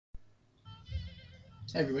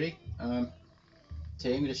Hi everybody.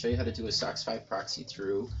 Today I'm going to show you how to do a Socks5 proxy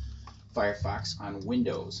through Firefox on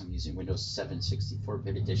Windows. I'm using Windows 7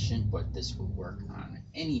 64-bit edition, but this will work on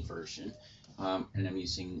any version. And I'm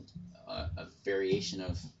using a variation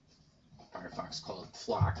of Firefox called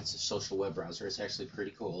Flock. It's a social web browser. It's actually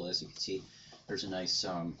pretty cool. As you can see, there's a nice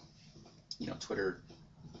Twitter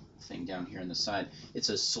thing down here on the side. It's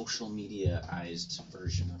a social media-ized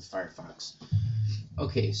version of Firefox.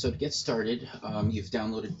 Okay, so to get started, you've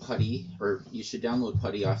downloaded Putty, or you should download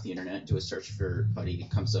Putty off the internet. Do a search for Putty. It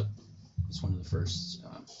comes up. It's one of the first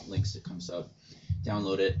links that comes up.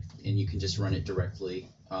 Download it, and you can just run it directly.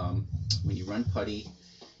 When you run Putty,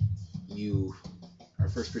 you are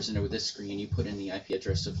first presented with this screen. You put in the IP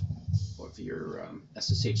address of your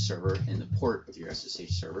SSH server and the port of your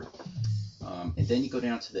SSH server. And then you go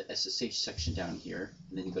down to the SSH section down here,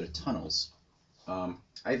 and then you go to tunnels.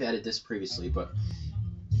 I've added this previously, but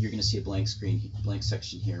you're going to see a blank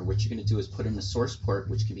section here. What you're going to do is put in the source port,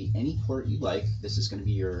 which can be any port you like. This is going to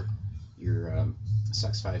be your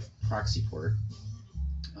Socks5 proxy port.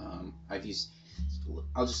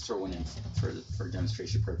 I'll just throw one in for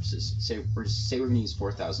demonstration purposes. Say we're going to use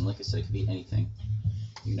 4000. Like I said, it could be anything.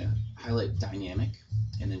 You're going to highlight dynamic,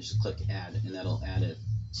 and then just click add, and that'll add a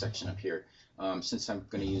section up here. Since I'm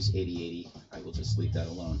going to use 8080, I will just leave that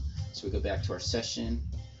alone. So we go back to our session,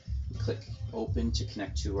 we click open to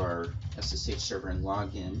connect to our SSH server and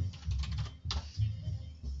log in,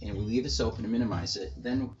 and we leave this open to minimize it.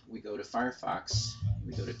 Then we go to Firefox,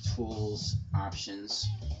 we go to Tools, Options,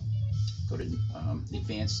 go to the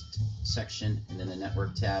Advanced section, and then the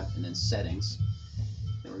Network tab, and then Settings.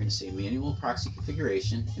 Then we're going to say Manual Proxy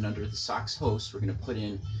Configuration, and under the Socks host, we're going to put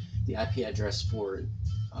in the IP address for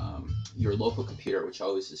your local computer, which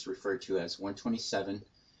always is referred to as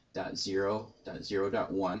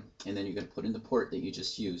 127.0.0.1, and then you're going to put in the port that you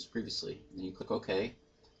just used previously. And then you click OK.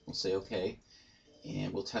 We'll say OK,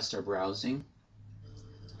 and we'll test our browsing,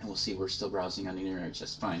 and we'll see we're still browsing on the internet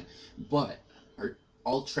just fine. But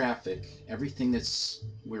all traffic, everything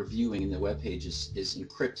we're viewing in the web page is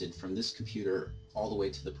encrypted from this computer all the way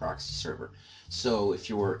to the proxy server. So if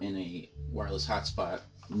you're in a wireless hotspot,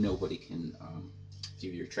 nobody can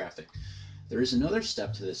view your traffic. There is another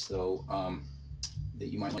step to this, though, that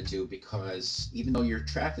you might want to do, because even though your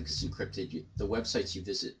traffic is encrypted, the websites you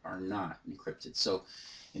visit are not encrypted. So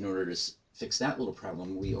in order to fix that little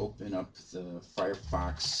problem, we open up the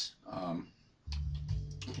Firefox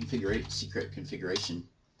secret configuration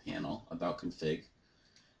panel, about config.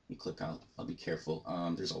 You click out, I'll be careful.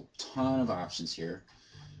 There's a ton of options here.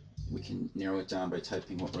 We can narrow it down by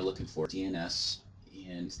typing what we're looking for, DNS,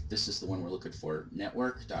 and this is the one we're looking for,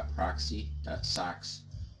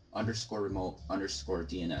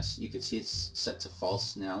 network.proxy.socks_remote_DNS. You can see it's set to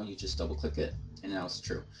false now. You just double click it, and now it's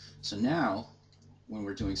true. So now, when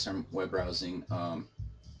we're doing some web browsing,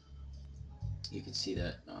 you can see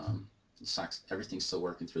that everything's still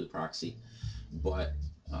working through the proxy, but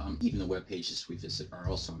even the web pages we visit are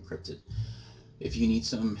also encrypted. If you need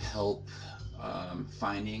some help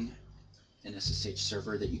finding an SSH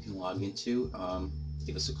server that you can log into,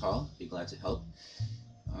 give us a call. Be glad to help.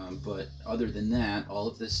 But other than that, all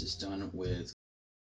of this is done with